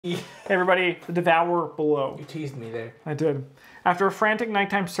Hey everybody, the Devourer below. You teased me there. I did. After a frantic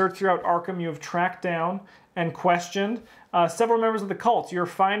nighttime search throughout Arkham, you have tracked down and questioned several members of the cult. Your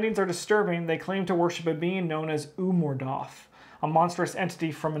findings are disturbing. They claim to worship a being known as Umordoth, a monstrous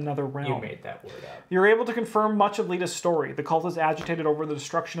entity from another realm. You made that word up. You're able to confirm much of Lita's story. The cult is agitated over the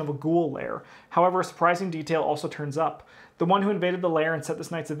destruction of a ghoul lair. However, a surprising detail also turns up. The one who invaded the lair and set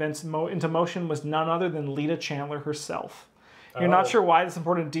this night's events into motion was none other than Lita Chandler herself. You're not sure why this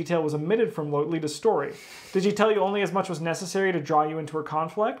important detail was omitted from Lita's story. Did she tell you only as much was necessary to draw you into her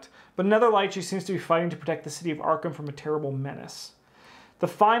conflict? But in another light, she seems to be fighting to protect the city of Arkham from a terrible menace. The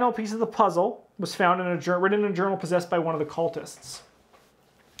final piece of the puzzle was found in written in a journal possessed by one of the cultists.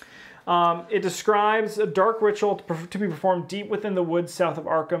 It describes a dark ritual to be performed deep within the woods south of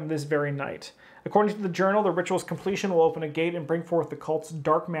Arkham this very night. According to the journal, the ritual's completion will open a gate and bring forth the cult's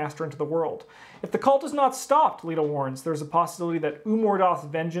dark master into the world. If the cult is not stopped, Lita warns, there's a possibility that Umordoth's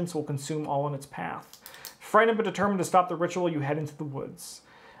vengeance will consume all in its path. Frightened but determined to stop the ritual, you head into the woods.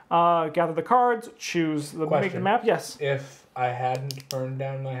 Gather the cards, choose the make the map. Yes. If I hadn't burned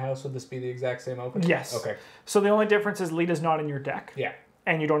down my house, would this be the exact same opening? Yes. Okay. So the only difference is Lita's not in your deck. Yeah.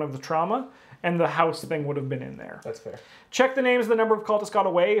 And you don't have the trauma, and the house thing would have been in there. That's fair. Check the names of the number of cultists got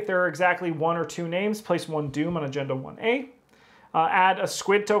away. If there are exactly 1 or 2 names, place 1 Doom on Agenda 1A. Add a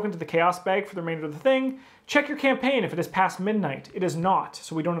squid token to the chaos bag for the remainder of the thing. Check your campaign if it is past midnight. It is not,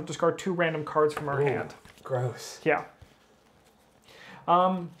 so we don't have to discard 2 random cards from our hand. Gross. Yeah.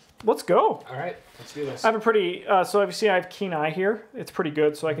 Let's go. All right, let's do this. I have a pretty, so if you see I have Keen Eye here. It's pretty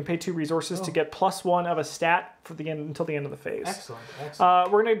good, so I can pay 2 resources to get +1 of a stat for the end until the end of the phase. Excellent,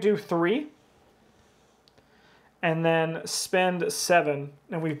 excellent. We're going to do 3. And then spend 7,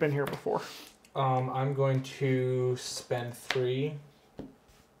 and we've been here before. I'm going to spend 3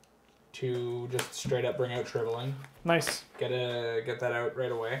 to just straight up bring out Shriveling. Nice. Get that out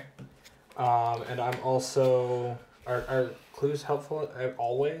right away. And I'm also... Are clues helpful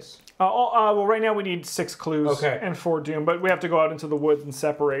always? Well, right now we need 6 clues and 4 Doom, but we have to go out into the woods and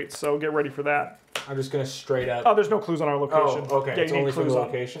separate, so get ready for that. I'm just going to straight up... Oh, there's no clues on our location. Oh, okay. Yeah, it's only for the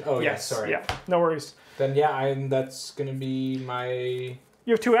location? Oh, yes. Sorry. Yeah, no worries. Then, yeah, that's going to be my... You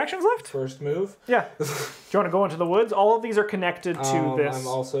have 2 actions left? First move. Yeah. Do you want to go into the woods? All of these are connected to this. I'm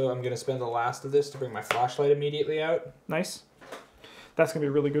going to spend the last of this to bring my flashlight immediately out. Nice. That's going to be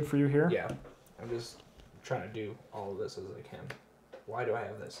really good for you here. Yeah. I'm just trying to do all of this as I can. Why do I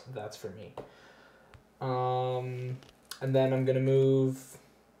have this? That's for me. And then I'm going to move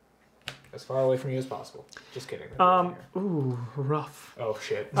as far away from you as possible. Just kidding. Ooh, rough. Oh,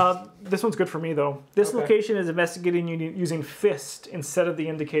 shit. This one's good for me, though. This location is investigating using Fist instead of the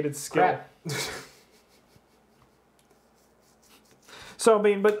indicated skill. Crap. So, I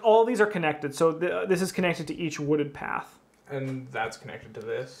mean, but all these are connected. So this is connected to each wooded path. And that's connected to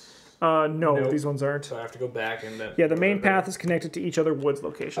this? No, nope. These ones aren't. So I have to go back and then... Yeah, the main path is connected to each other woods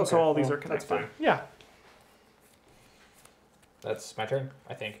location. So all these are connected. That's fine. Yeah. That's my turn,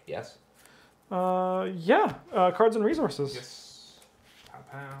 I think. Yes. Yeah. Cards and resources. Yes. Pow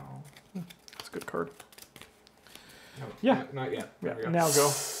pow. That's a good card. No, yeah. Not yet. Yeah. Now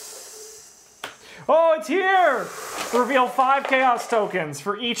go. Oh, it's here! Reveal 5 chaos tokens.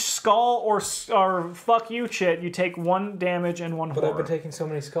 For each skull or fuck you chit, you take 1 damage and 1 horror. But I've been taking so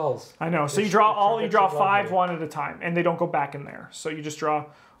many skulls. I know. So you draw 5 one at a time, and they don't go back in there. So you just draw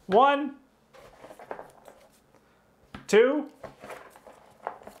 1, 2,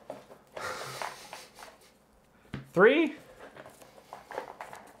 3,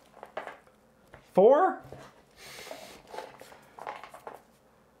 4,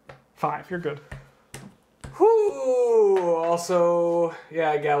 5. You're good. Whew. Also,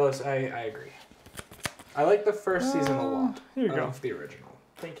 yeah, Gallows, I agree. I like the first season a lot. Here you of the original.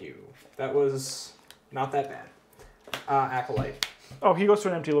 Thank you. That was not that bad. Acolyte. Oh, he goes to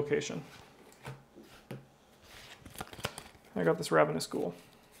an empty location. I got this Ravenous Ghoul.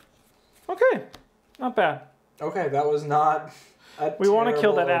 Okay, not bad. Okay, that was not a We want to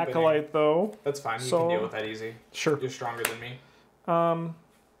kill that opening. Acolyte, though. That's fine. You can deal with that easy. Sure. You're stronger than me.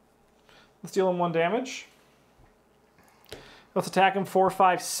 Let's deal him 1 damage. Let's attack him 4,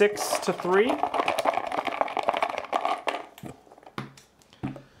 5, 6 to 3.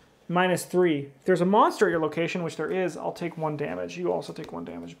 -3. If there's a monster at your location, which there is, I'll take 1 damage. You also take 1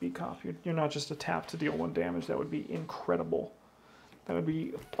 damage, B-Cop. You're not just a tap to deal 1 damage. That would be incredible. That would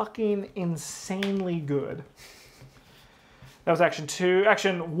be fucking insanely good. That was action 2.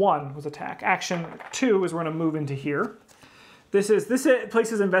 Action 1 was attack. Action 2 is we're going to move into here. This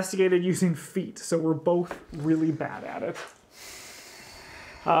place is investigated using feet, so we're both really bad at it.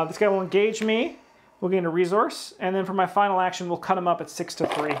 This guy will engage me We'll gain a resource, and then for my final action, we'll cut him up at 6 to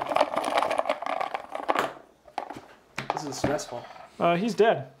 3. This is stressful. He's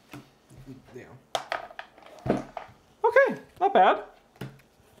dead. Yeah. Okay, not bad.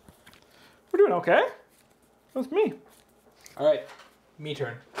 We're doing okay. That's me. All right, me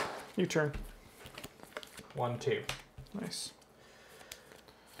turn. You turn. 1, 2. Nice.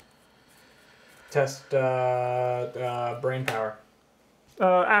 Test brain power.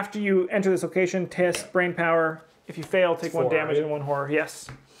 After you enter this location, test brain power. If you fail, take 1 damage right? and 1 horror. Yes.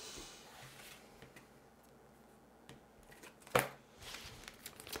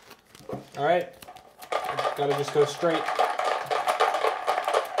 All right. Gotta just go straight.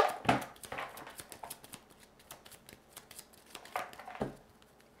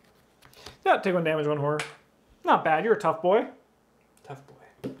 Yeah, take 1 damage, 1 horror. Not bad. You're a tough boy. Tough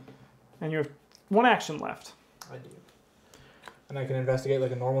boy. And you have 1 action left. I do. And I can investigate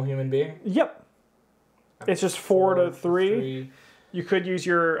like a normal human being? Yep. It's just 4 to 3. You could use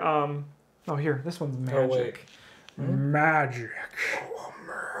your... oh, here. This one's magic. Oh, wait. Magic.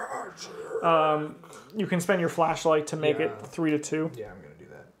 You can spend your flashlight to make it 3 to 2. Yeah, I'm going to do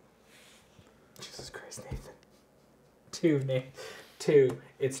that. Jesus Christ, Nathan. 2, Nathan. 2.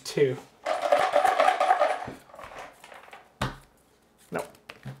 It's 2. No.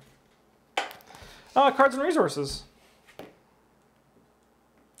 Cards and resources.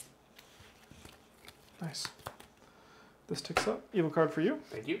 Nice. This ticks up. Evil card for you.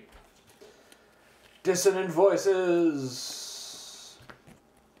 Thank you. Dissonant voices.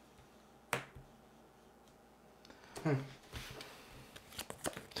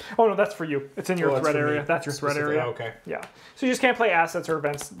 Oh, no, that's for you. It's in your threat area. That's your threat area. Okay. Yeah. So you just can't play assets or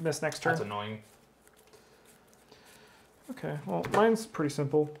events this next turn. That's annoying. Okay, well, mine's pretty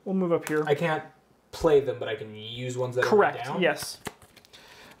simple. We'll move up here. I can't play them, but I can use ones that Correct, are down? yes.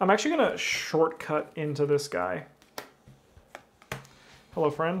 I'm actually going to shortcut into this guy.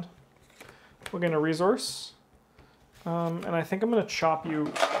 Hello, friend. We're going to resource. And I think I'm going to chop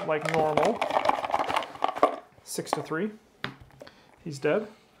you like normal. 6 to 3. He's dead.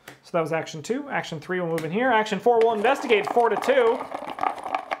 So that was action 2. Action 3 will move in here. Action 4 will investigate 4 to 2.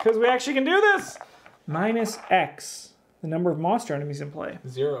 Because we actually can do this. Minus X. The number of monster enemies in play.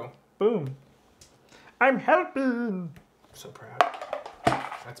 0. Boom. I'm helping. So proud.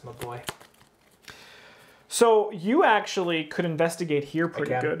 That's my boy. So you actually could investigate here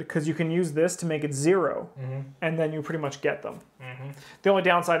pretty good because you can use this to make it 0, and then you pretty much get them. The only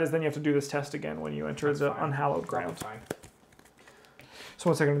downside is then you have to do this test again when you enter the unhallowed ground. Fine. So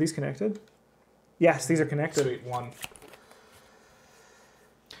 1 second, are these connected? Yes, these are connected. Sweet, 1.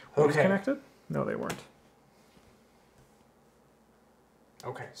 Were these connected? No, they weren't.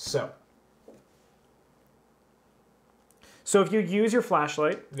 Okay, so if you use your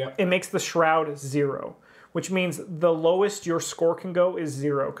flashlight, it makes the shroud 0, which means the lowest your score can go is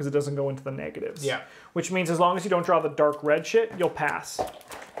 0 because it doesn't go into the negatives. Yeah. Which means as long as you don't draw the dark red shit, you'll pass.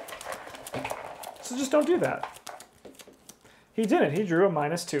 So just don't do that. He didn't. He drew a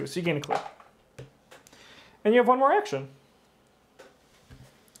 -2, so you gain a clue. And you have 1 more action.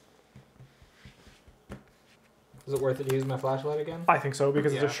 Is it worth it to use my flashlight again? I think so,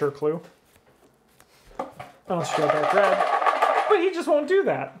 because it's a sure clue. Unless you draw dark red. But he just won't do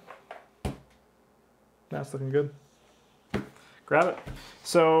that. That's looking good. Grab it.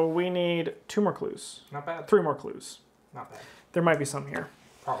 So we need 2 more clues. Not bad. 3 more clues. Not bad. There might be some here.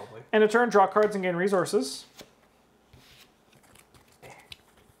 Probably. And a turn, draw cards and gain resources.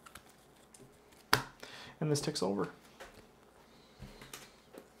 And this ticks over.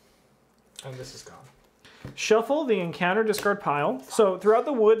 And this is gone. Shuffle the encounter discard pile. So throughout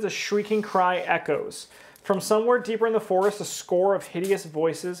the woods, a shrieking cry echoes. From somewhere deeper in the forest, a score of hideous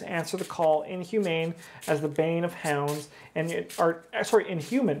voices answer the call, inhumane as the bane of hounds, and yet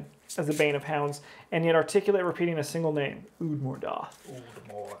inhuman as the bane of hounds, and yet articulate, repeating a single name: Udmordoth.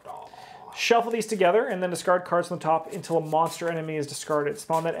 Udmordoth. Shuffle these together, and then discard cards from the top until a monster enemy is discarded.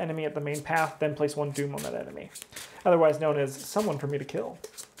 Spawn that enemy at the main path, then place 1 doom on that enemy. Otherwise known as someone for me to kill.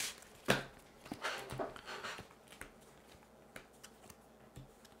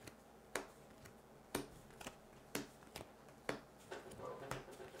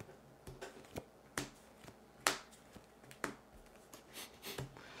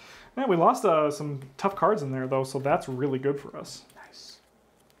 Yeah, we lost some tough cards in there, though, so that's really good for us. Nice.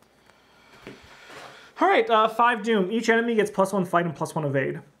 All right, 5 Doom. Each enemy gets +1 fight and +1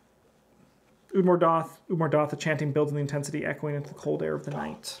 evade. Udmordoth, the chanting builds in the intensity, echoing into the cold air of the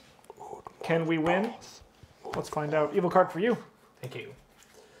night. Can we win? Let's find out. Evil card for you. Thank you.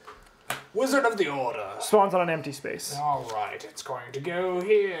 Wizard of the Order. Spawns on an empty space. All right, it's going to go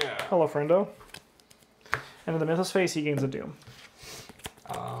here. Hello, friendo. And in the Mythos phase, he gains a Doom.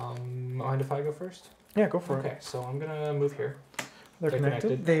 Mind if I go first? Yeah, go for it. Okay, so I'm gonna move here. They're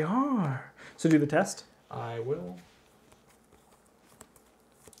connected. They are. So do the test. I will.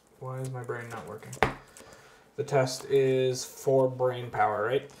 Why is my brain not working? The test is 4 brain power,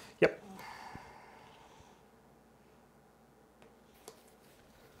 right? Yep.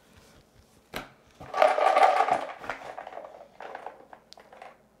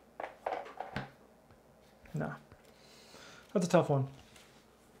 No. That's a tough one.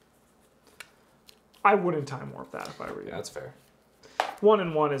 I wouldn't time warp that if I were you. Yeah, that's fair. 1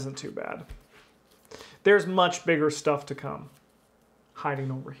 and 1 isn't too bad. There's much bigger stuff to come.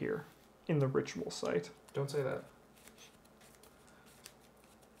 Hiding over here in the ritual site. Don't say that.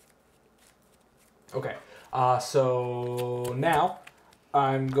 Okay. So now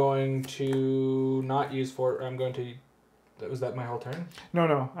I'm going to not use 4. I'm going to. Was that my whole turn? No.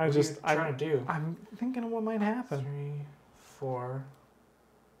 What are you trying to do? I'm thinking of what might happen. 3, 4.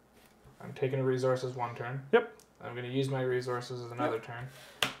 I'm taking a resources 1 turn. Yep. I'm going to use my resources as another turn.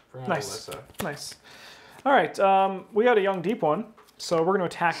 For Nice. Alyssa. Nice. All right. We got a young deep one, so we're going to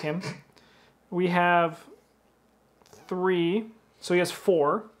attack him. We have 3, so he has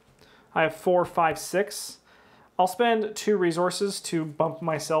 4. I have 4, 5, 6. I'll spend 2 resources to bump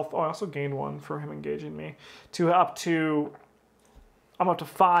myself. Oh, I also gained 1 for him engaging me. I'm up to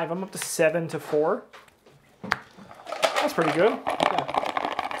 5. I'm up to 7 to 4. That's pretty good.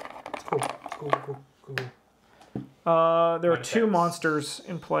 Yeah. Cool. There are 2 effects. monsters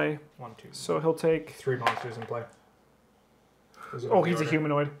in play, 1, 2. so he'll take. 3 monsters in play. Oh, he's a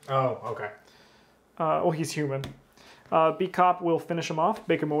humanoid. Oh, okay. He's human. B-Cop will finish him off.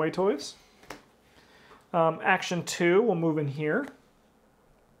 Bake him away, toys. Action 2 will move in here.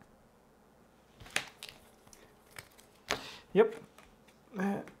 Yep.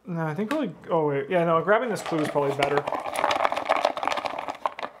 No, I think probably. Oh wait, yeah, no. Grabbing this clue is probably better.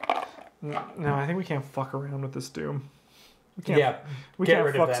 No, I think we can't fuck around with this Doom. We can't, Yeah. we get can't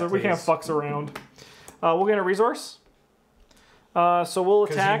rid of fucks. that, We can't please. fucks around. We'll get a resource. So we'll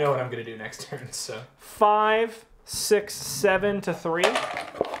Because attack. you know what I'm going to do next turn, so. 5, 6, 7 to 3. Not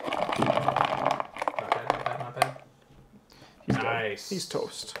bad. He's dead. Nice. He's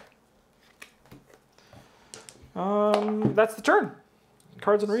toast. That's the turn.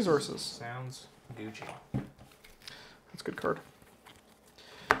 Cards and resources. Sounds Gucci. That's a good card.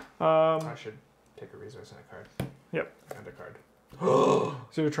 I should take a resource and a card. Yep. And a card.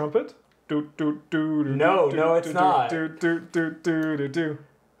 Is it a trumpet? No, it's not. Do.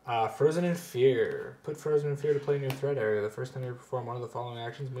 Frozen in Fear. Put Frozen in Fear to play in your threat area. The first time you perform one of the following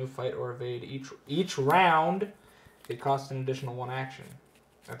actions, move, fight, or evade each round, it costs an additional 1 action.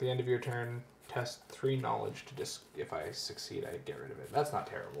 At the end of your turn, test 3 knowledge to if I succeed, I get rid of it. That's not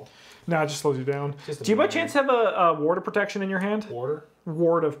terrible. No, it just slows you down. Just a Do you by minor. chance have a ward of protection in your hand? Order?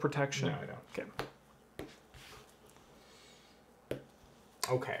 Ward of protection. No, I don't. Okay.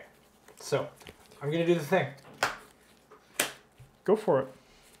 Okay. So, I'm going to do the thing. Go for it.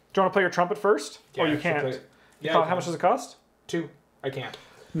 Do you want to play your trumpet first? Yeah, or you I should can't? play- Yeah, How much does it cost? 2. I can't.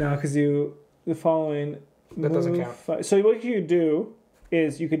 No, because the following. That doesn't count. So what you could do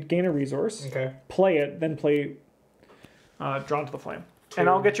is you could gain a resource, Okay. play it, then play Drawn to the Flame. 2. And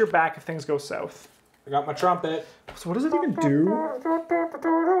I'll get your back if things go south. I got my trumpet. So what does it even do?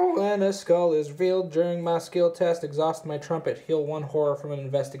 When a skull is revealed during my skill test, exhaust my trumpet. Heal 1 horror from an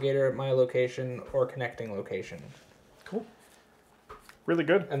investigator at my location or connecting location. Cool. Really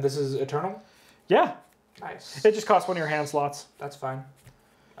good. And this is eternal? Yeah. Nice. It just costs 1 of your hand slots. That's fine.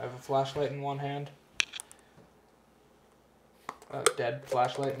 I have a flashlight in 1 hand. A dead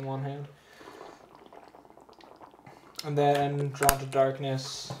flashlight in 1 hand. And then Drawn to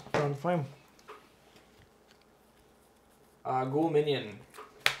Darkness. Drawn to the Flame. Ghoul Minion.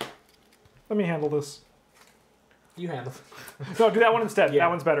 Let me handle this. You handle. No, do that one instead. Yeah. That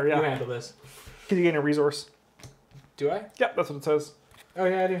one's better, You yeah. handle this. Can you gain a resource? Do I? Yep, that's what it says. Oh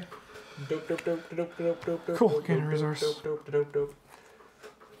yeah, I do. Dope, dope, dope, dope, dope, dope, dope. Cool, dope, gain a dope, resource. Dope, dope, dope, dope.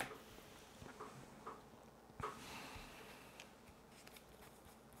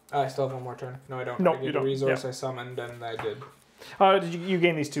 I still have 1 more turn. No, I don't. No, I get you a don't. resource Yeah. I summoned, and I did. Did you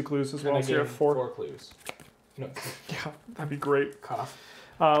gain these 2 clues as And well, I so you have gained 4. 4 clues. No, Yeah, that'd be great. cough.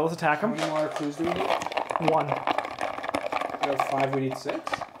 Let's attack How him. many more clues do we need? 1. We have 5, we need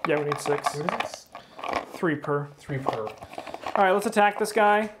 6? Yeah, we need 6. What is this? 3 per. 3 per. Alright, let's attack this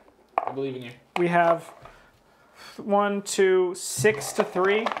guy. I believe in you. We have 1, 2, 6 to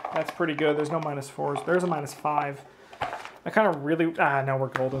 3. That's pretty good. There's no -4s. There's a -5. I kind of really... now we're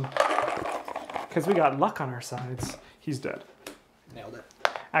golden. Because we got luck on our sides. He's dead. Nailed it.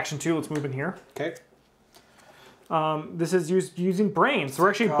 Action 2, let's move in here. Okay. This is using brains. So we're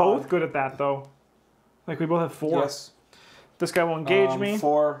actually both good at that, though. Like, we both have 4. Yes. This guy will engage me.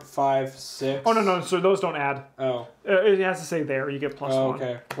 4, 5, 6. Oh, no. So those don't add. Oh. It has to say there. You get +1.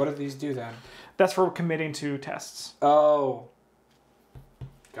 Okay. What do these do then? That's for committing to tests. Oh.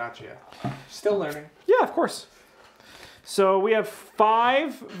 Gotcha. Still learning. Yeah, of course. So we have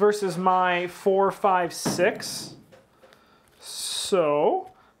 5 versus my 4, 5, 6.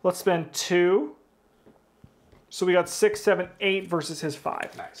 So let's spend 2. So we got 6, 7, 8 versus his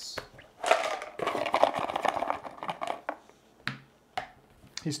 5. Nice.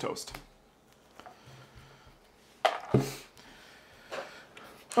 He's toast.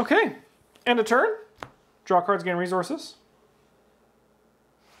 Okay. End of turn. Draw cards, gain resources.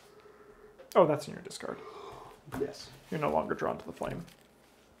 Oh, that's in your discard. Yes. You're no longer drawn to the flame.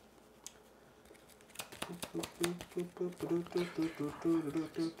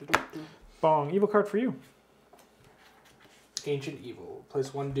 Bong. Evil card for you. Ancient Evil.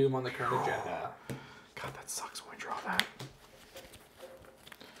 Place 1 Doom on the current agenda. God, that sucks when we draw that.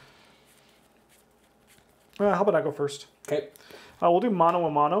 How about I go first? Okay. We'll do mono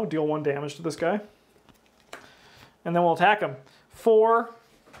and mono. Deal 1 damage to this guy. And then we'll attack him. 4,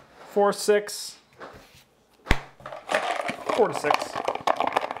 4, 6. 4 to 6.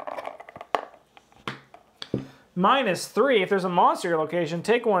 -3. If there's a monster in your location,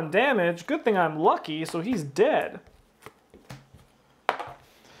 take 1 damage. Good thing I'm lucky, so he's dead.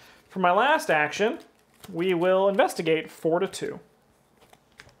 For my last action, we will investigate 4 to 2.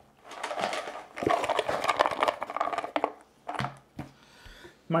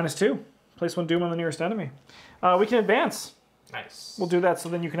 -2. Place 1 doom on the nearest enemy. We can advance. Nice. We'll do that so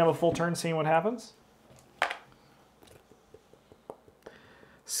then you can have a full turn seeing what happens.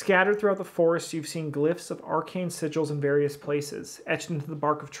 Scattered throughout the forest, you've seen glyphs of arcane sigils in various places, etched into the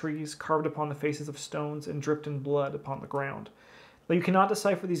bark of trees, carved upon the faces of stones, and dripped in blood upon the ground. Though you cannot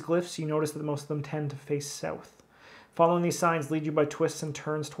decipher these glyphs, you notice that most of them tend to face south. Following these signs lead you by twists and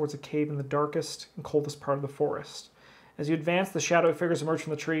turns towards a cave in the darkest and coldest part of the forest. As you advance, the shadowy figures emerge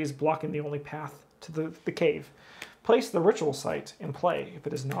from the trees, blocking the only path to the cave. Place the ritual site in play, if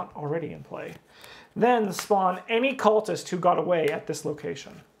it is not already in play. Then spawn any cultist who got away at this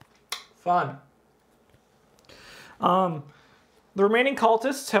location. Fun. The remaining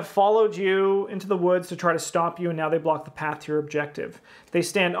cultists have followed you into the woods to try to stop you, and now they block the path to your objective. They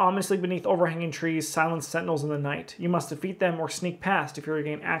stand ominously beneath overhanging trees, silent sentinels in the night. You must defeat them or sneak past if you are to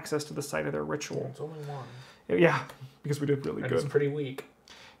gain access to the site of their ritual. It's only 1. Yeah, because we did really And good. he's pretty weak.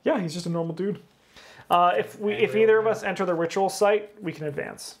 Yeah, he's just a normal dude. If either of us enter the ritual site, we can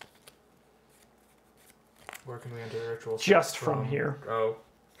advance. Where can we enter the ritual site? Just from here. Oh,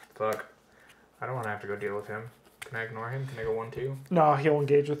 fuck. I don't want to have to go deal with him. Can I ignore him? Can I go 1-2? No, he'll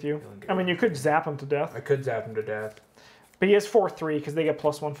engage with you. I mean, you could zap him to death. I could zap him to death. But he has 4/3 because they get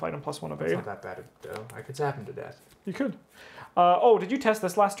 +1 fight and +1 evade. It's not that bad, though. I could zap him to death. You could. Oh, did you test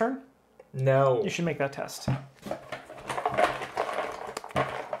this last turn? No. You should make that test.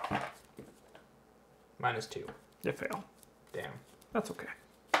 -2. You fail. Damn. That's okay.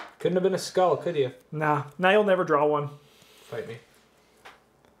 Couldn't have been a skull, could you? Nah, now you'll never draw one. Fight me.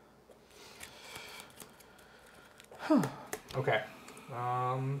 Okay.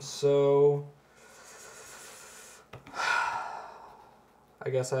 So I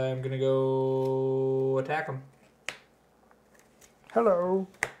guess I'm gonna go attack him. Hello.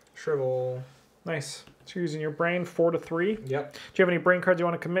 Shrivel. Nice. So you're using your brain 4 to 3. Yep. Do you have any brain cards you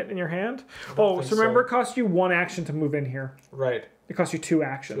want to commit in your hand? I don't Oh, think so remember, it costs you 1 action to move in here. Right. It costs you 2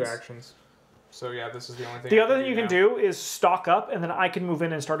 actions. 2 actions. So yeah, this is the only thing. The I other thing you now. can do is stock up, and then I can move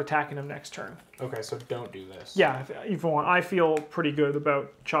in and start attacking him next turn. Okay, so don't do this. Yeah, if you want. I feel pretty good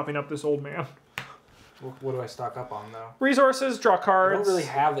about chopping up this old man. What do I stock up on though? Resources, draw I cards. don't really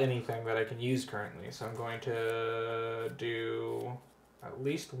have anything that I can use currently, so I'm going to do at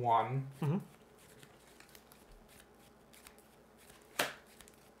least 1. Mm-hmm.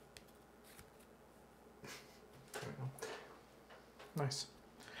 Nice.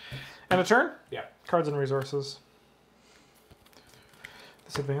 And a turn? Yeah. Cards and resources.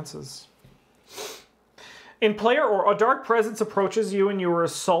 This advances. In player or a dark presence approaches you and you are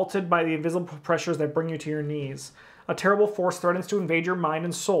assaulted by the invisible pressures that bring you to your knees. A terrible force threatens to invade your mind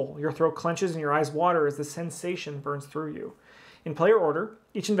and soul. Your throat clenches and your eyes water as the sensation burns through you. In player order,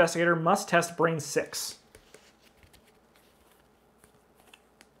 each investigator must test brain 6.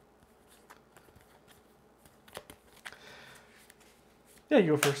 Yeah,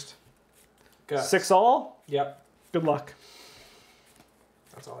 you go first. Got 6 all? Yep. Good luck.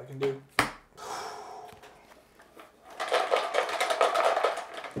 That's all I can do.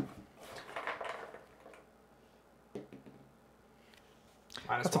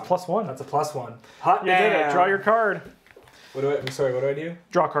 minus That's a one. +1. That's a +1. Hot You did it. Draw your card. What do I do?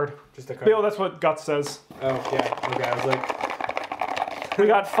 Draw a card. Just a card. Bill, that's what Guts says. Oh, yeah. Okay, I was like... We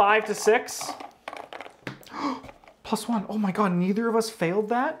got 5 to 6. +1. Oh my god, neither of us failed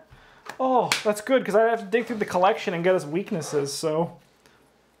that? Oh, that's good, because I have to dig through the collection and get us weaknesses, so...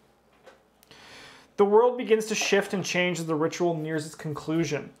 The world begins to shift and change as the ritual nears its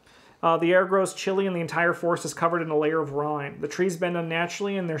conclusion. The air grows chilly and the entire forest is covered in a layer of rime. The trees bend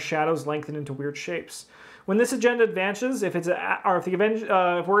unnaturally and their shadows lengthen into weird shapes. When this agenda advances, if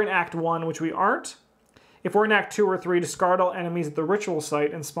we're in Act 1, which we aren't, if we're in Act 2 or 3, discard all enemies at the ritual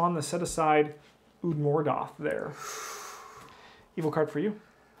site and spawn the set-aside Udmordoth there. Evil card for you.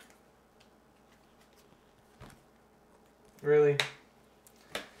 Really?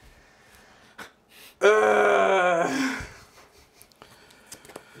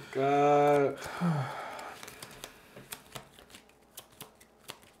 God.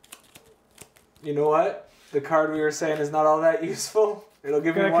 You know what? The card we were saying is not all that useful. It'll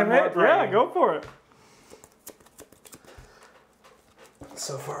give me one more brain. Yeah, go for it. It's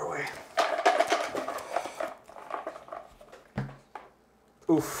so far away.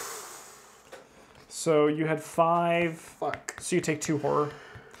 Oof. So you had 5. Fuck. So you take 2 horror.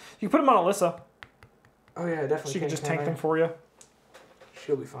 You can put them on Alyssa. Oh yeah, definitely. She can just tank them for you.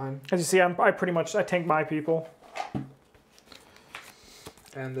 She'll be fine. As you see, I tank my people.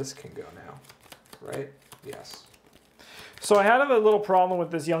 And this can go now, right? Yes. So I had a little problem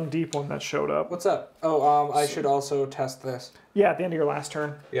with this young deep one that showed up. What's up? Oh, I should also test this. Yeah, at the end of your last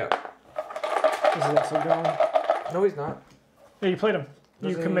turn. Yeah. This is also going. No, he's not. Yeah, you played him.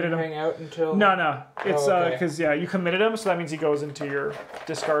 You committed him. Hang out until. No. It's okay. because you committed him, so that means he goes into your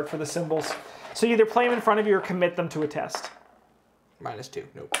discard for the symbols. So you either play him in front of you or commit them to a test. -2.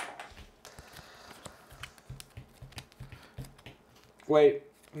 Nope. Wait.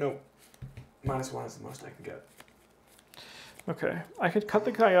 Nope. -1 is the most I can get. Okay. I could cut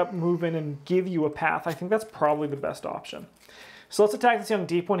the guy up, move in, and give you a path. I think that's probably the best option. So let's attack this young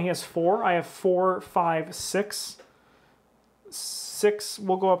deep one. He has 4. I have 4, 5, 6. 6.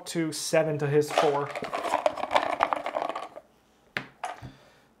 We'll go up to 7 to his 4.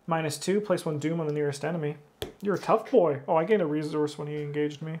 -2. Place 1 doom on the nearest enemy. You're a tough boy. Oh, I gained a resource when he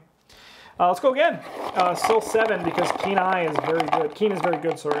engaged me. Let's go again. Still 7 because Keen Eye is very good. Keen is very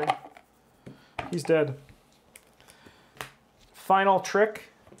good, sorry. He's dead. Final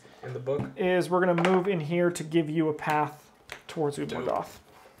trick In the book is we're going to move in here to give you a path towards Udmordoth.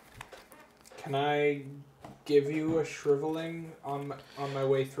 Can I give you a shriveling on my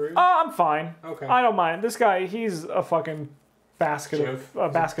way through? I'm fine. Okay. I don't mind. This guy, he's a fucking basket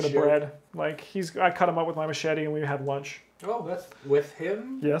of bread. Like I cut him up with my machete and we had lunch. Oh, that's with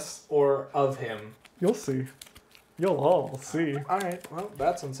him? Yes. Or of him? You'll see. You'll all see. All right. Well,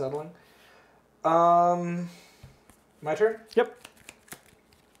 that's unsettling. My turn? Yep.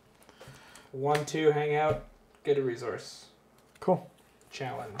 1, 2, hang out, get a resource. Cool.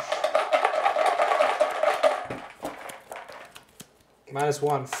 Challenge.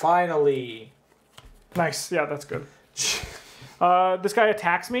 -1, finally. Nice. Yeah, that's good. This guy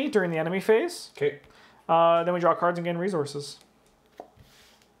attacks me during the enemy phase. Okay. Then we draw cards and gain resources.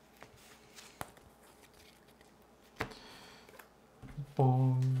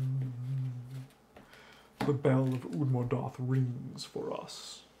 Bong. The bell of Udmordoth rings for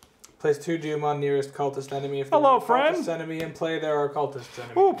us. Place 2 doom on nearest cultist enemy. If Hello, there's a friend. cultist enemy in play, there are cultist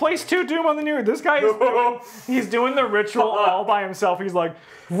enemies. Ooh, place 2 doom on the near. This guy is he's doing the ritual all by himself. He's like,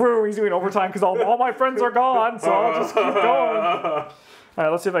 woo, he's doing overtime because all my friends are gone, so I'll just keep going. All right,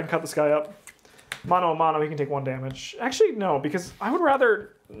 let's see if I can cut this guy up. Mano a mano, he can take 1 damage. Actually, no, because I would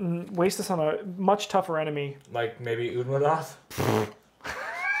rather waste this on a much tougher enemy. Like maybe Udmordoth?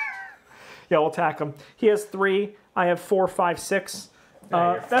 Yeah, we'll attack him. He has 3. I have 4, 5, 6.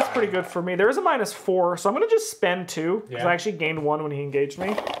 That's pretty good for me. There is a -4, so I'm going to just spend 2, because I actually gained 1 when he engaged me.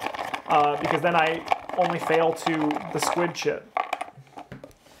 Because then I only fail to the squid shit.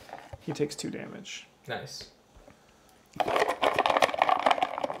 He takes 2 damage. Nice.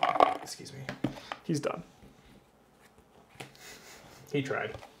 Excuse me. He's done. He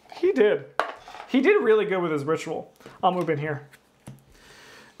tried. He did. He did really good with his ritual. I'll move in here.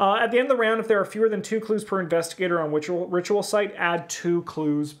 At the end of the round, if there are fewer than 2 clues per investigator on ritual site, add 2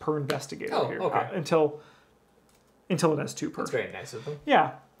 clues per investigator here. Okay. Until it has 2 per. That's very nice of them.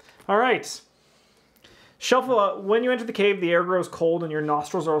 Yeah. All right. Shuffle. When you enter the cave, the air grows cold and your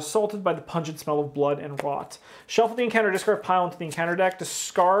nostrils are assaulted by the pungent smell of blood and rot. Shuffle the encounter discard pile into the encounter deck.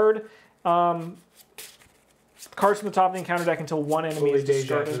 Discard cards from the top of the encounter deck until 1 enemy is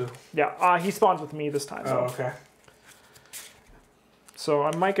discarded. Yeah, he spawns with me this time. Oh, okay. So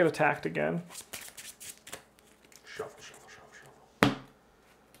I might get attacked again. Shuffle.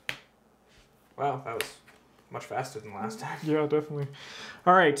 Wow, that was much faster than last time. Yeah, definitely.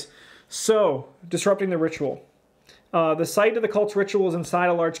 All right. So, disrupting the ritual. The site of the cult's ritual is inside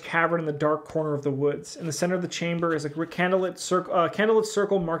a large cavern in the dark corner of the woods. In the center of the chamber is a candlelit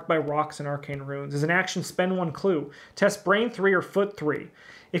circle marked by rocks and arcane runes. As an action, spend 1 clue. Test brain 3 or foot 3.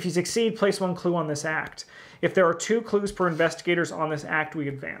 If you succeed, place 1 clue on this act. If there are 2 clues per investigators on this act, we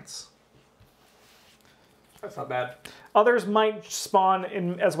advance. That's not bad. Others might spawn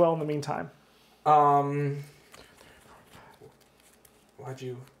in as well in the meantime. Why'd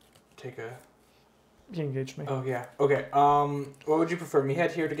you take a... You engaged me. Oh, yeah. Okay. What would you prefer? Me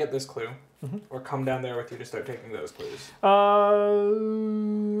head here to get this clue? Or come down there with you to start taking those clues?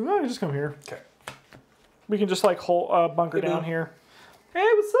 No, just come here. Okay. We can just like bunker down here. Hey,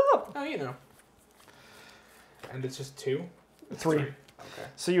 what's up? Oh, you know. And it's just 2? 3. Okay.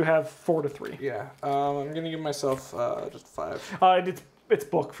 So you have 4 to 3. Yeah. I'm gonna give myself just 5. It's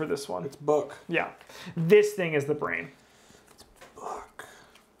book for this one. It's book. Yeah. This thing is the brain. It's book.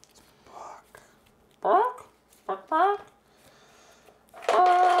 It's book. Book. Book. Book.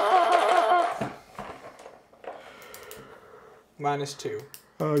 -2.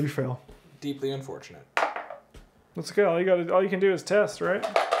 Oh, you fail. Deeply unfortunate. That's okay. All you can do is test, right?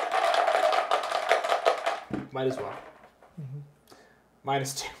 Might as well.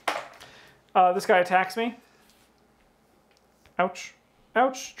 -2. This guy attacks me. Ouch.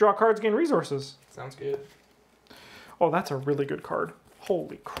 Ouch. Draw cards, gain resources. Sounds good. Oh, that's a really good card.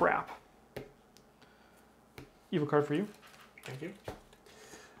 Holy crap. Evil card for you. Thank you.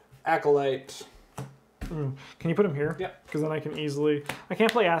 Acolyte. Can you put him here? Yeah. Because then I can easily... I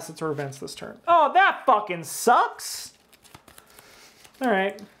can't play assets or events this turn. Oh, that fucking sucks!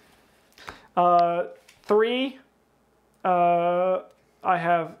 Alright. 3. I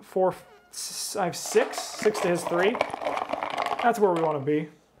have 4... I have 6. 6 to his 3. That's where we want to be.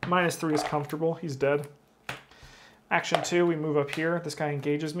 -3 is comfortable. He's dead. Action 2, we move up here. This guy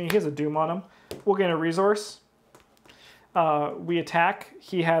engages me. He has a Doom on him. We'll gain a resource. We attack.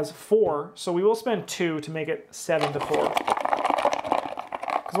 He has 4, so we will spend 2 to make it 7 to 4.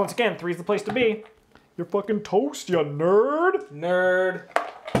 Because once again, 3 is the place to be. You're fucking toast, you nerd! Nerd.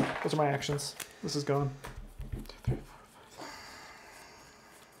 Those are my actions. This is gone. 2, 3, 4,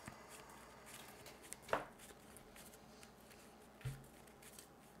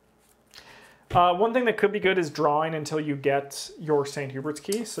 5. One thing that could be good is drawing until you get your St. Hubert's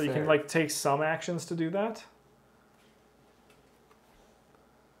key, so you can like take some actions to do that.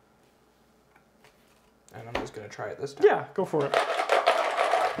 And I'm just going to try it this time. Yeah, go for it.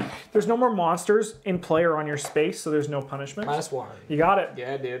 There's no more monsters in play or on your space, so there's no punishment. -1. You got it.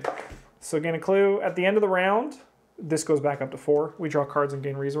 Yeah, I did. So gain a clue. At the end of the round, this goes back up to 4. We draw cards and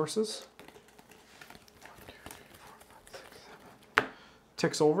gain resources. 1, 2, 3, 4, 5, 6, 7.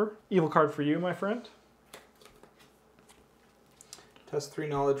 Ticks over. Evil card for you, my friend. Test 3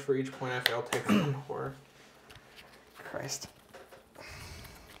 knowledge for each point I fail. Take 1 horror. Christ.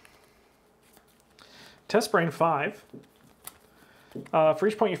 Test brain 5. For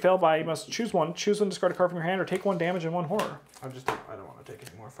each point you fail by, you must choose one. Choose one, discard a card from your hand, or take 1 damage and 1 horror. I don't want to take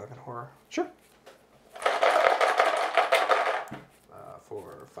any more fucking horror. Sure.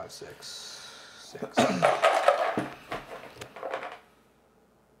 4, 5, 6. 6.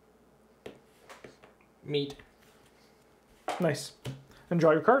 Meat. Nice. And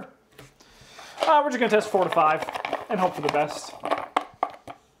draw your card. We're just going to test 4 to 5 and hope for the best.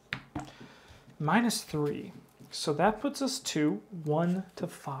 -3. So that puts us to 1 to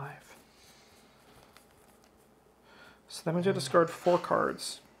 5. So that means you have to discard 4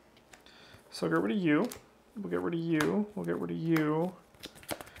 cards. So I'll get rid of you. We'll get rid of you. We'll get rid of you.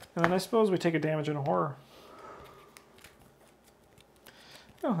 And then I suppose we take a damage and a horror.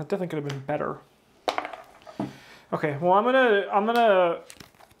 Oh, that definitely could have been better. Okay, well I'm gonna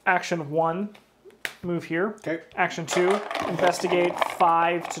action 1, move here. Okay. Action 2, investigate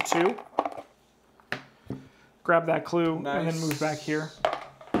 5 to 2. Grab that clue and then move back here.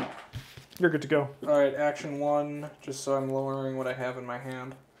 You're good to go. All right, action 1, just so I'm lowering what I have in my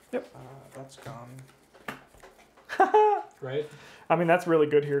hand. Yep. That's gone. Right? I mean, that's really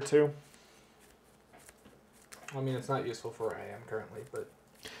good here too. I mean, it's not useful for where I am currently, but...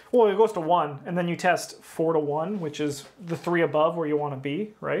 Well, it goes to 1, and then you test 4 to 1, which is the 3 above where you want to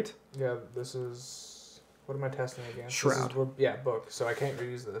be, right? Yeah, this is... What am I testing again? Shroud. Yeah, book, so I can't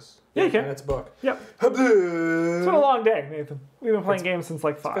reuse this. Yeah, you can. And it's book. Yep. It's It's been a long day, Nathan. We've been playing games since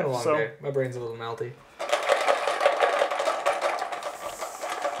like 5. It's been a long day. My brain's a little melty.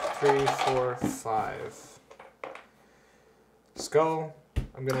 3, 4, 5. skull.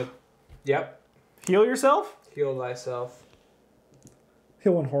 I'm gonna, yep. Heal yourself? Heal thyself.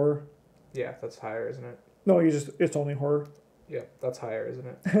 Heal in horror. Yeah, that's higher, isn't it? No, it's only horror. Yep, that's higher, isn't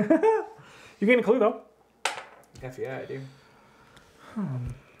it? You gain a clue, though. F yeah, I do.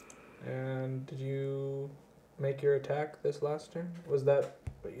 And did you make your attack this last turn? Was that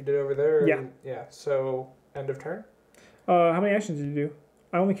what you did over there? Yeah. Yeah, so end of turn? How many actions did you do?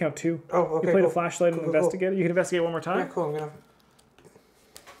 I only count 2. Oh, okay, You played cool. a flashlight and investigated. You can investigate one more time. Yeah, cool. I'm gonna...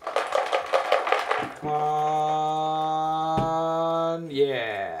 Come on.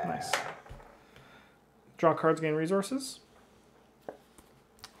 Yeah. Nice. Draw cards, gain resources.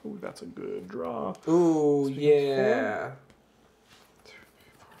 Ooh, that's a good draw. Ooh, yeah.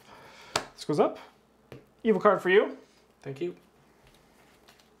 This goes up. Evil card for you. Thank you.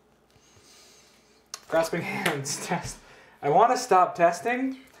 Grasping hands test. I want to stop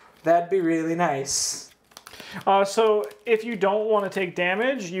testing. That'd be really nice. So if you don't want to take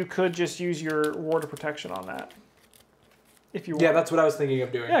damage, you could just use your ward of protection on that. If you want. Yeah, that's what I was thinking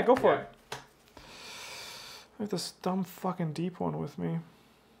of doing. Yeah, go for it. I have this dumb fucking deep one with me.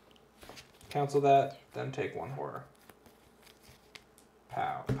 Cancel that, then take 1 horror.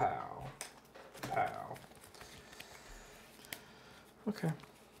 Pow, pow, pow. Okay.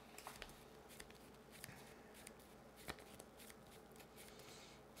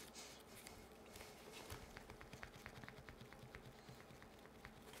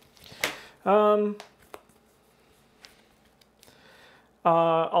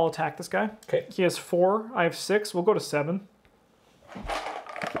 I'll attack this guy. Okay. He has 4. I have 6. We'll go to 7.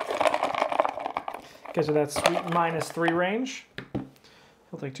 Get to that sweet -3 range.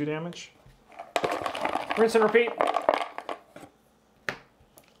 He'll take 2 damage. Rinse and repeat.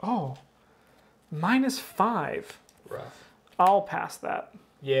 Oh. -5. Rough. I'll pass that.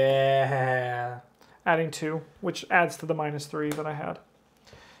 Yeah. Adding 2, which adds to the -3 that I had.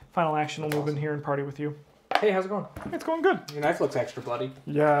 Final action will move in here and party with you. Hey, how's it going? It's going good. Your knife looks extra bloody.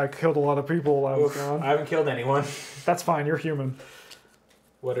 Yeah, I killed a lot of people while I was Oof, gone. I haven't killed anyone. That's fine, you're human.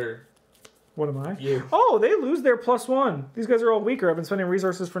 What am I? you? Oh, they lose their +1. These guys are all weaker. I've been spending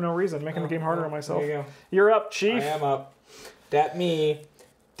resources for no reason, making the game harder on myself. There you go. You're up, Chief. I am up. Dat me.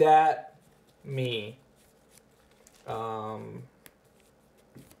 Dat me. What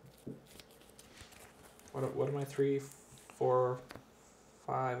am I? 3, 4,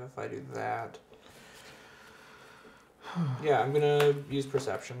 5 if I do that. Yeah, I'm gonna use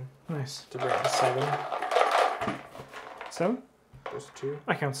perception Nice. to bring it to 7. 7? There's 2.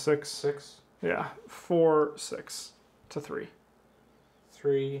 I count 6. 6. Yeah, 4, 6 to 3.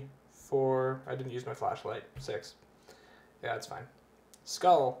 3, 4. I didn't use my flashlight. 6. Yeah, that's fine.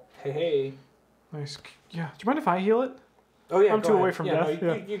 Skull. Hey, hey. Nice. Yeah. Do you mind if I heal it? Oh, yeah. I'm go too ahead. away from death.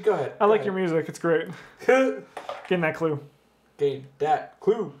 No, you go ahead. I like your music. It's great. Getting that clue. Gain that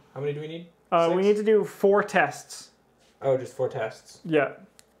clue. How many do we need? We need to do 4 tests. Oh, just 4 tests. Yeah.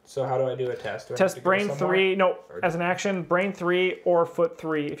 So how do I do a test? Do I have Test to go brain somewhere? 3. No, Or- as an action, brain 3 or foot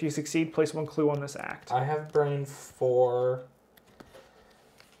 3. If you succeed, place 1 clue on this act. I have brain 4,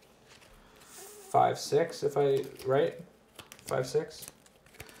 5, 6. If I right, 5, 6.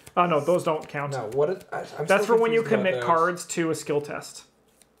 Oh, no, those don't count. No, what? I'm That's still for when you confused about commit those. cards to a skill test.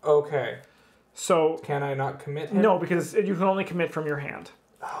 Okay. So, Can I not commit him? no, because you can only commit from your hand.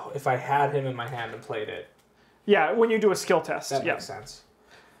 Oh, if I had him in my hand and played it, Yeah, when you do a skill test. that Yeah. makes sense.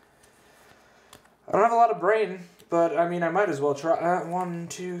 I don't have a lot of brain, but I mean, I might as well try. 1,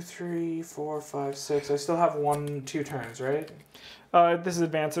 2, 3, 4, 5, 6. I still have 2 turns, right? This is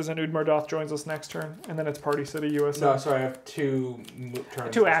advances, and Udmardoth joins us next turn, and then it's Party City, USA. No, sorry, I have 2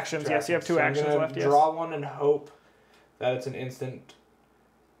 turns. 2 actions, yes, you have 2 actions I'm gonna left, yes. draw 1 and hope that it's an instant.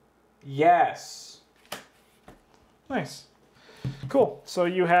 Yes. Nice. Cool. So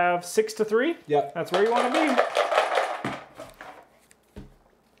you have 6 to 3. Yep. That's where you want to be.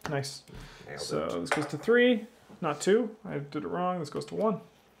 Nice. Nailed So it. this goes to 3, not 2. I did it wrong. This goes to 1.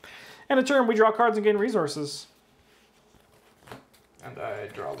 And a turn, we draw cards and gain resources. And I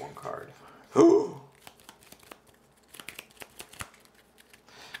draw 1 card.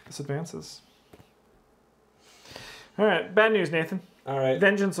 This advances. All right, bad news, Nathan. All right.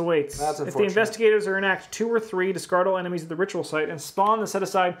 Vengeance awaits. That's If the unfortunate. investigators are in Act 2 or 3, discard all enemies at the ritual site and spawn the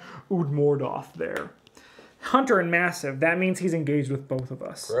set-aside Udmordoth there. Hunter and Massive, that means he's engaged with both of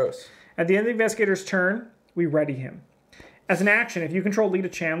us. Gross. At the end of the investigator's turn, we ready him. As an action, if you control Lita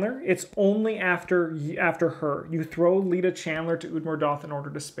Chandler, it's only after her. You throw Lita Chandler to Udmordoth in order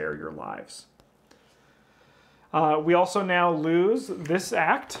to spare your lives. We also now lose this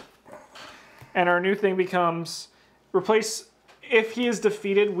act, and our new thing becomes replace. If he is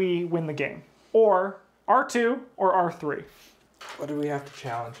defeated, we win the game, or R2 or R3. What do we have to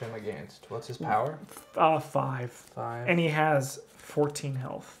challenge him against? What's his power? 5. 5. And he has 14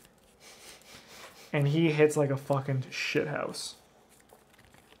 health. And he hits like a fucking shithouse.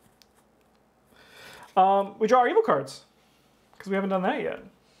 We draw our evil cards. Because we haven't done that yet.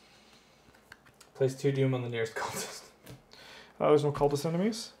 Place 2 doom on the nearest cultist. There's no cultist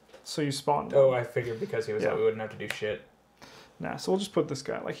enemies. So you spawned. Oh, I figured because he was out, we wouldn't have to do shit. Nah, so we'll just put this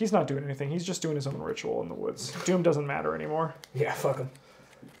guy. Like, he's not doing anything. He's just doing his own ritual in the woods. Doom doesn't matter anymore. Yeah, fuck him.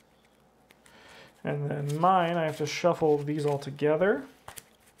 And then mine, I have to shuffle these all together.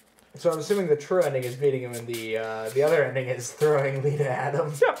 So I'm assuming the true ending is beating him, and the other ending is throwing Lita at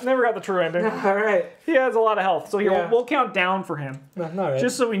him. Yep, never got the true ending. All right. He has a lot of health, so here we'll count down for him. All right.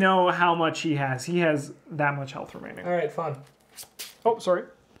 Just so we know how much he has. He has that much health remaining. All right, fun. Oh, sorry.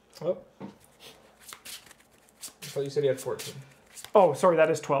 Oh. I thought you said he had 14. Oh, sorry, that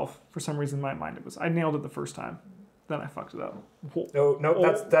is 12. For some reason, in my mind it was. I nailed it the first time. Then I fucked it up. Whoa.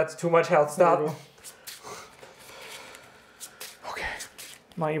 No, that's too much health. Stop. Okay.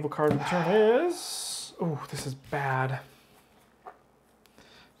 My evil card of the turn is... Oh, this is bad.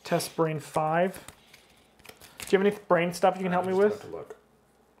 Test brain 5. Do you have any brain stuff you can help me with? Look.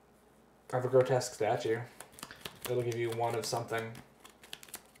 I have a grotesque statue. It'll give you 1 of something.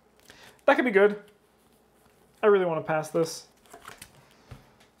 That could be good. I really want to pass this.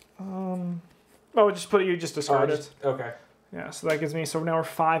 Oh, you just discard it. Okay. Yeah, so that gives me, so now we're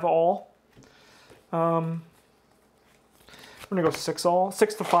 5 all. We're gonna go 6 all.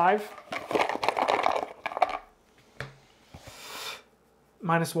 6 to 5.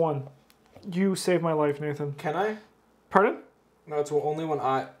 -1. You saved my life, Nathan. Can I? Pardon? No, it's only when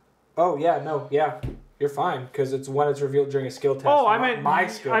I... Oh, yeah, no, yeah. You're fine, because it's when it's revealed during a skill test. Oh, I meant my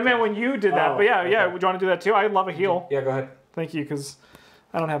skill I meant when you did that. But yeah, okay. yeah. Would you want to do that too? I'd love a heal. Yeah, go ahead. Thank you, because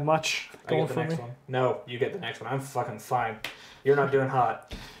I don't have much going for me. I get the next one. No, you get the next one. I'm fucking fine. You're not doing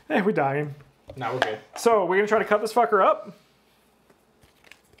hot. Hey, we're dying. No, we're good. So, we're going to try to cut this fucker up?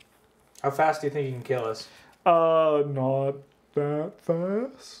 How fast do you think you can kill us? Not that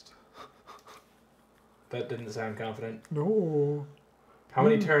fast. That didn't sound confident. No. How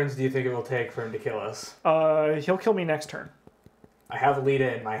many turns do you think it will take for him to kill us? He'll kill me next turn. I have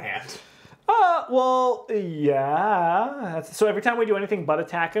Lita in my hand. Well, yeah. So every time we do anything but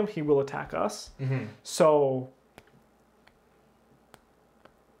attack him, he will attack us. Mm-hmm. So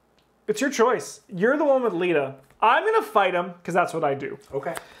it's your choice. You're the one with Lita. I'm gonna fight him because that's what I do.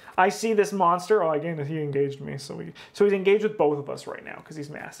 Okay. I see this monster. Oh, again, he engaged me. So he's engaged with both of us right now because he's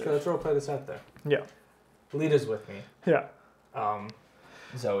massive. Okay, let's roleplay this out there. Yeah. Lita's with me. Yeah.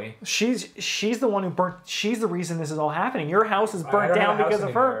 Zoe. She's the one who burnt. She's the reason this is all happening. Your house is burnt down because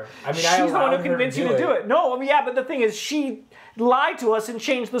of her. I mean, she's the one who convinced you to do it. No, I mean, yeah, but the thing is, she lied to us and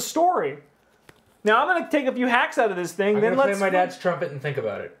changed the story. Now I'm gonna take a few hacks out of this thing. I'm then gonna let's play my dad's trumpet and think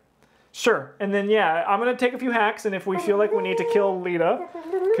about it. Sure, and then yeah, I'm gonna take a few hacks, and if we feel like we need to kill Lita,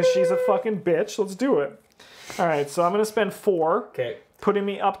 because she's a fucking bitch, let's do it. All right, so I'm gonna spend 4. Okay. Putting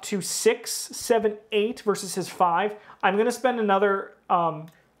me up to 6, 7, 8 versus his 5. I'm gonna spend another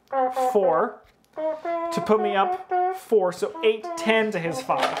 4 to put me up 4, so 8, 10 to his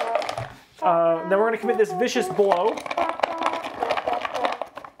 5. Then we're gonna commit this vicious blow.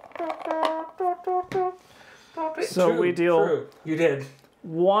 So True, we deal. True. You did.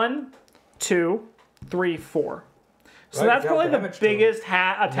 1, 2, 3, 4. So Right, that's dealt probably the damage to biggest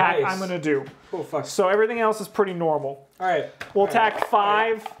attack Nice. I'm gonna do. Oh fuck. So everything else is pretty normal. All right. We'll attack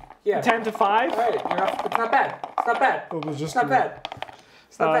 5, Yeah. 10 to 5. All right. It's not bad. It's not bad. Oh, it was just It's not bad.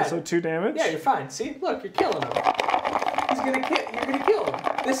 It's not bad. So 2 damage. Yeah, you're fine. See, look, you're killing him. You're gonna kill him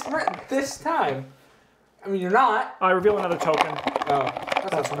this time. I mean, you're not. I reveal another token. Oh,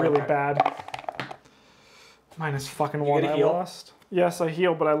 That's really bad. Minus fucking 1. get a I heal? lost. Yes, I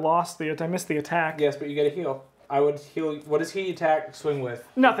healed, but I missed the attack. Yes, but you get a heal. I would heal. What does he swing with?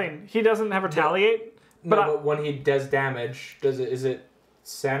 Nothing. He doesn't have retaliate. No, But but when he does damage, is it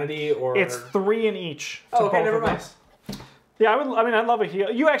sanity or? It's 3 in each. Oh, to okay, both never of mind. us. Yeah, I'd love a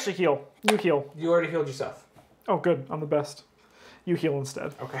heal. You actually heal. You heal. You already healed yourself. Oh, good. I'm the best. You heal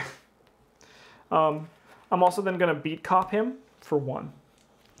instead. Okay. I'm also then going to beat cop him for 1.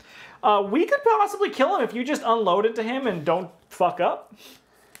 We could possibly kill him if you just unload it to him and don't fuck up.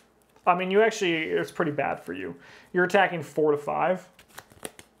 I mean, it's pretty bad for you. You're attacking 4 to 5.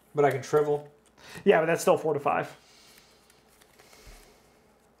 But I can shrivel. Yeah, but that's still 4 to 5.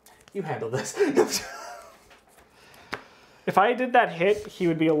 You handle this. If I did that hit, he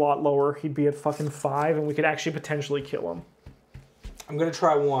would be a lot lower. He'd be at fucking 5, and we could actually potentially kill him. I'm gonna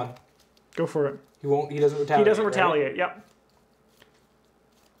try 1. Go for it. He won't. He doesn't retaliate. He doesn't right? retaliate. Yep.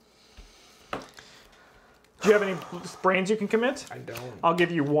 Do you have any brains you can commit? I don't. I'll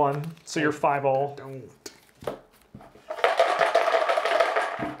give you 1, so you're 5 all. Don't.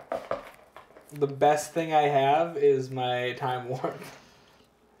 The best thing I have is my time warp.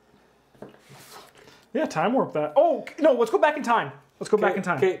 Yeah, time warp that. Oh, no, let's go back in time. Let's go back in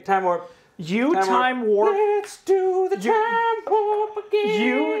time. Okay, time warp. You time warp. Let's do the time warp again.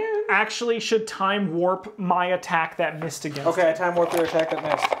 You actually should time warp my attack that missed against Okay, I time warped your attack that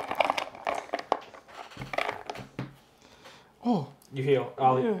missed. Oh. You heal.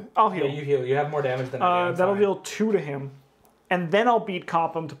 I'll heal. Yeah, you heal. You have more damage than I do. That'll deal 2 to him. And then I'll beat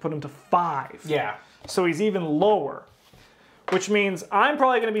Copham to put him to 5. Yeah. So he's even lower. Which means I'm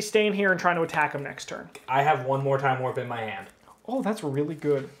probably going to be staying here and trying to attack him next turn. I have 1 more time warp in my hand. Oh, that's really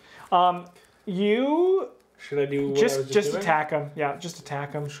good. You... Should I do what just I was just doing? attack him. Yeah, just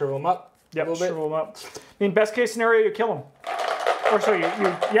attack him. Shrivel him up. Yep, shrivel him up. I mean, best case scenario, you kill him. Or sorry,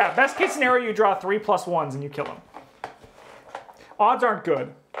 yeah, best case scenario, you draw 3 +1s and you kill him. Odds aren't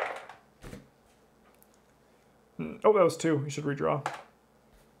good. Oh, that was 2. You should redraw.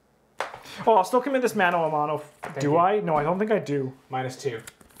 Oh, I'll still commit this mano a mano. Do I? No, I don't think I do. -2.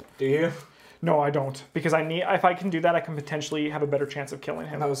 Do you? No, I don't. Because I need. If I can do that, I can potentially have a better chance of killing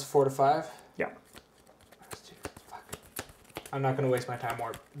him. That was 4 to 5? Yeah. Fuck. I'm not going to waste my time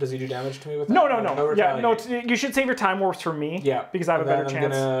warp. Does he do damage to me with that? No. Yeah, no. You should save your time warps for me. Yeah. Because I have a better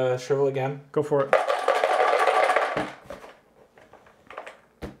chance. I'm going to shrivel again. Go for it.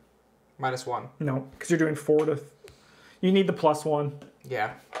 -1. No, because you're doing 4 to... You need the +1.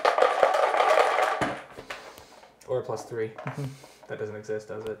 Yeah. Or a +3. That doesn't exist,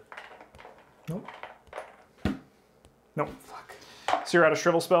 does it? Nope. Nope. Fuck. So you're out of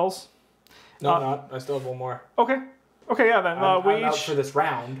shrivel spells? No, I'm not. I still have 1 more. Okay. Okay, yeah, then. I'm out for this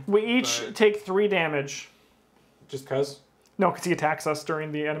round. We each take 3 damage. Just because? No, because he attacks us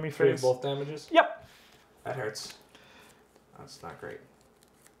during the enemy 3 phase. of both damages? Yep. That hurts. That's not great.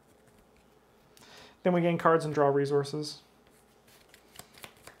 Then we gain cards and draw resources.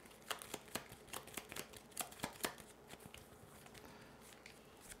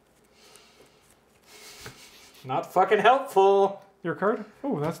 Not fucking helpful. Your card?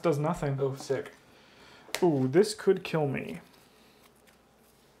 Ooh, that does nothing. Oh, sick. Ooh, this could kill me.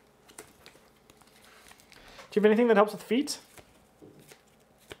 Do you have anything that helps with feet?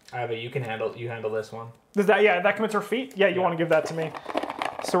 I have a you handle this one. Does that, yeah, that commits her feet? Yeah, you want to give that to me.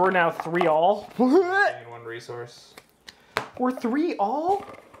 So we're now 3 all. Gain 1 resource. We're 3 all?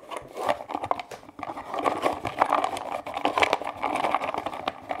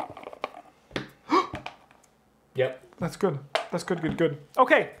 Yep. That's good. That's good, good, good.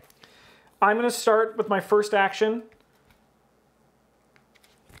 Okay. I'm going to start with my first action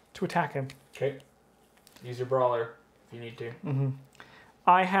to attack him. Okay. Use your brawler if you need to.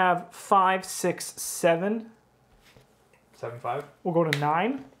 I have 5, 6, 7. 7, 5. We'll go to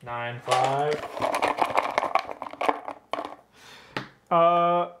 9. 9, 5.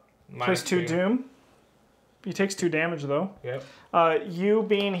 Place 2 doom. He takes 2 damage though. Yep. You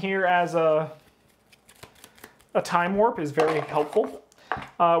being here as a time warp is very helpful.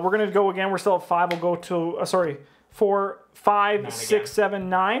 We're going to go again. We're still at 5. We'll go to, 4, 5, 6, again. 7,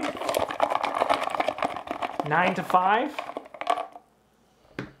 9. 9 to 5.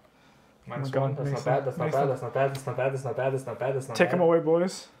 -1. That's not bad. That's not bad. That's not bad. That's not bad. That's not bad. That's not bad. That's not bad. Take him away,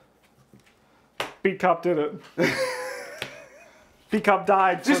 boys. Beat Cop did it. Beat Cop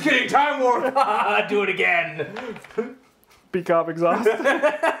died. Just kidding. Time warp. Do it again. Beat Cop exhausted.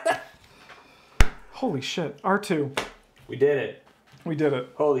 Holy shit. R2. We did it. We did it.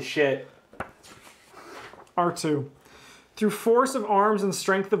 Holy shit. R2. Through force of arms and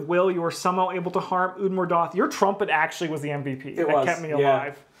strength of will, you are somehow able to harm Udmordoth. Your trumpet actually was the MVP. That kept me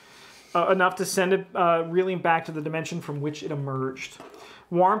alive. Enough to send it reeling back to the dimension from which it emerged.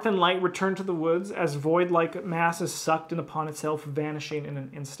 Warmth and light return to the woods as void-like mass is sucked in upon itself, vanishing in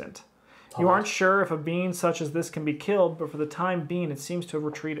an instant. You aren't sure if a being such as this can be killed, but for the time being, it seems to have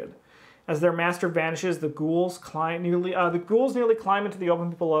retreated. As their master vanishes, the ghouls nearly climb into the open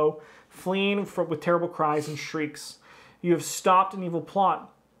below, fleeing with terrible cries and shrieks. You have stopped an evil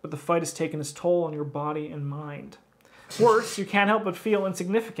plot, but the fight has taken its toll on your body and mind. Worse, you can't help but feel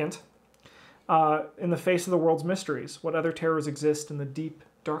insignificant in the face of the world's mysteries. What other terrors exist in the deep,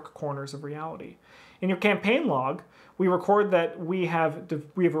 dark corners of reality? In your campaign log, we record that we have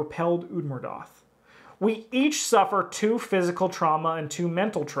repelled Udmordoth. We each suffer 2 physical trauma and 2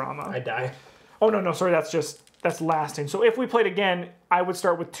 mental trauma. I die. Oh, no, sorry, that's lasting. So if we played again, I would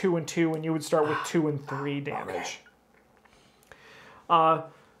start with 2 and 2, and you would start with 2 and 3 damage. Okay.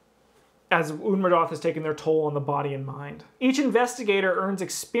 As Udmordoth has taken their toll on the body and mind. Each investigator earns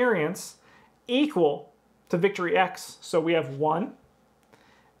experience equal to victory X, so we have 1.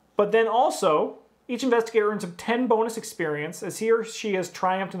 But then also, each investigator earns 10 bonus experience as he or she has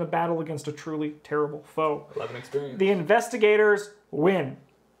triumphed in a battle against a truly terrible foe. 11 experience. The investigators win.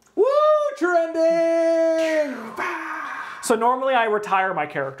 Woo! Trending! So normally I retire my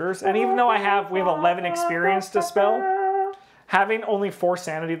characters, and even though we have 11 experience to spell, having only 4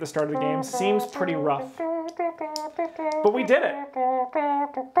 sanity at the start of the game seems pretty rough. But we did it.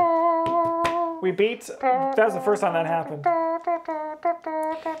 We beat, that was the first time that happened.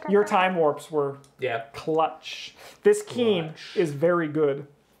 Your time warps were clutch. This Keen is very good.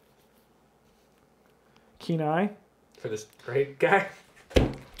 Keen Eye. For this great guy.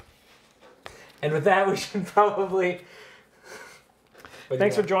 And with that, we should probably...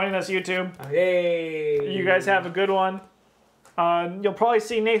 Thanks for joining us, YouTube. Yay! You guys have a good one. You'll probably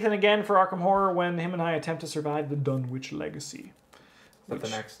see Nathan again for Arkham Horror when him and I attempt to survive the Dunwich Legacy. That's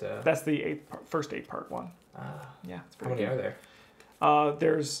the next... That's the first 8-part one. Yeah, it's how many are there?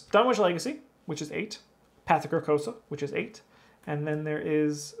 There's Dunwich Legacy, which is 8. Path of Carcosa, which is 8. And then there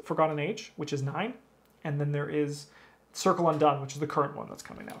is Forgotten Age, which is 9. And then there is Circle Undone, which is the current one that's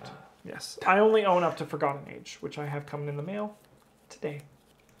coming out. Yes. I only own up to Forgotten Age, which I have coming in the mail today.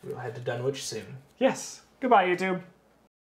 We'll head to Dunwich soon. Yes. Goodbye, YouTube.